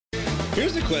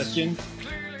Here's the question.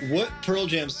 What Pearl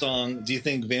Jam song do you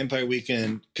think Vampire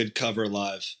Weekend could cover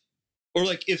live? Or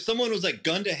like if someone was like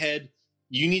gun to head,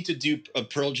 you need to do a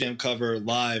Pearl Jam cover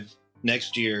live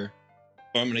next year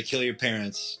or I'm going to kill your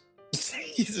parents.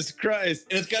 Jesus Christ.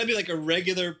 And it's got to be like a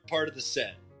regular part of the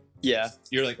set. Yeah.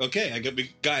 You're like, okay,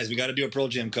 guys, we got to do a Pearl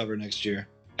Jam cover next year.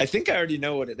 I think I already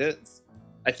know what it is.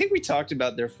 I think we talked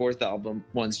about their fourth album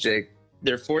once, Jake.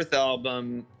 Their fourth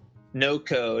album, No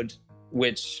Code,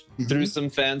 which threw some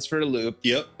fans for a loop.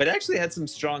 Yep. But actually had some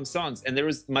strong songs. And there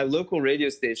was my local radio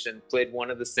station played one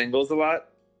of the singles a lot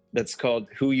that's called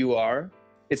Who You Are.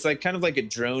 It's like kind of like a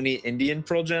droney Indian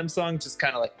Pearl Jam song, just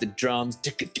kind of like the drums.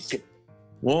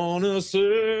 Wanna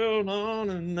sail on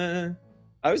and then.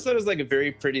 I always thought it was like a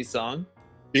very pretty song.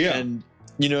 Yeah. And,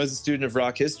 you know, as a student of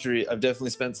rock history, I've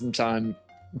definitely spent some time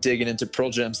digging into Pearl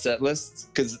Jam set lists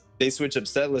because they switch up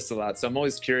set lists a lot. So I'm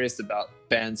always curious about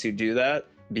bands who do that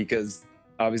because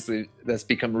obviously that's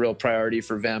become a real priority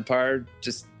for Vampire.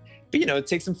 But you know, it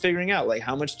takes some figuring out, like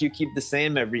how much do you keep the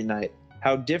same every night?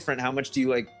 How different, how much do you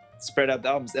like spread out the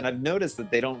albums? And I've noticed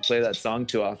that they don't play that song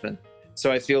too often.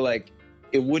 So I feel like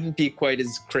it wouldn't be quite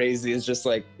as crazy as just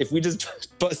like, if we just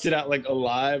busted out like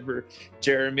Alive or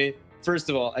Jeremy. First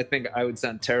of all, I think I would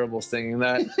sound terrible singing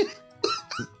that.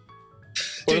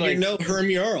 Dude, like, you're no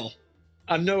Herm Jarl.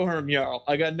 I'm no Herm Jarl.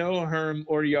 I got no Herm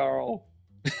or Jarl.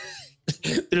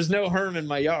 There's no Herm in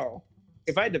my Jarl.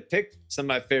 If I had to pick some of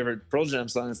my favorite Pearl Jam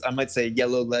songs, I might say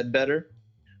Yellow Ledbetter.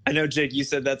 I know, Jake, you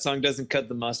said that song doesn't cut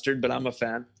the mustard, but I'm a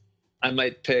fan. I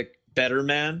might pick Better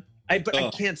Man. I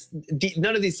can't.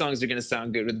 None of these songs are going to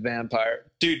sound good with Vampire.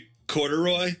 Dude,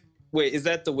 Corduroy? Wait, is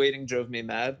that The Waiting Drove Me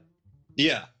Mad?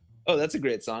 Yeah. Oh, that's a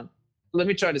great song. Let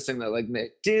me try to sing that like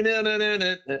Nick.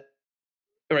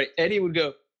 All right, Eddie would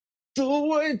go, the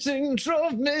waiting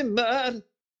drove me mad.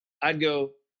 I'd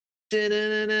go,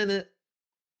 the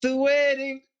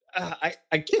waiting. I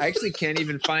actually can't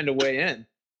even find a way in.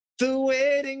 The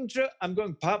waiting drove. I'm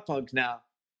going pop punk now.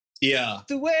 Yeah.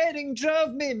 The waiting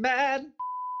drove me mad.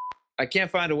 I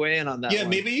can't find a way in on that one.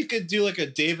 Maybe you could do like a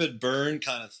David Byrne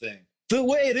kind of thing. The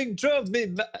waiting drove me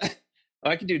mad. Oh,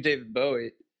 I could do David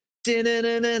Bowie.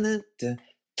 The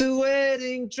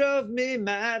waiting drove me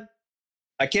mad.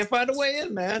 I can't find a way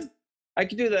in, man. I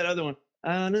could do that other one.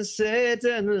 On a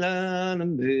certain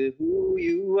line, be who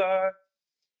you are.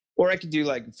 Or I could do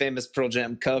like a famous Pearl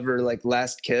Jam cover, like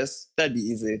Last Kiss. That'd be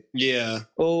easy. Yeah.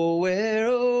 Oh,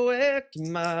 where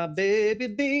can my baby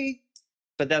be?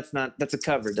 But that's a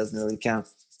cover. It doesn't really count.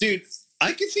 Dude,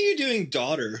 I can see you doing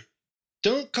Daughter.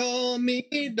 Don't call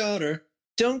me daughter.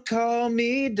 Don't call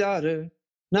me daughter.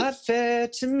 Not fair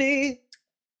to me.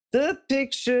 The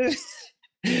picture...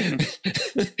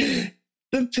 the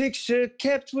picture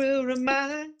kept will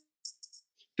remind.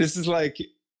 This is like,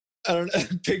 I don't know,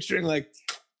 picturing like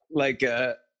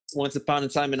Once Upon a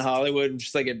Time in Hollywood,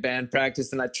 just like at band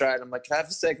practice, and I tried. I'm like, can I have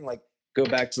a second, like go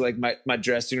back to like my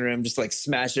dressing room, just like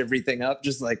smash everything up,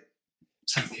 just like,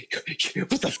 what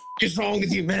the f*** is wrong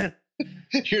with you, man?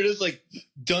 You're just like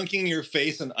dunking your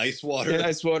face in ice water. And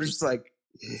ice water, just like,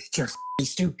 you're f***ing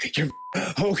stupid. You're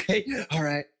okay, all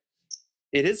right.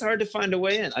 It is hard to find a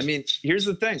way in. I mean, here's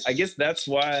the thing. I guess that's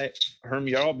why Herm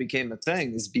Jarl became a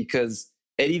thing, is because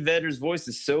Eddie Vedder's voice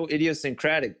is so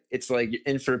idiosyncratic. It's like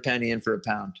in for a penny, in for a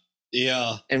pound.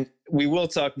 Yeah. And we will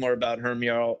talk more about Herm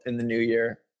Jarl in the new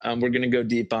year. We're going to go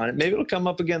deep on it. Maybe it'll come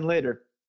up again later.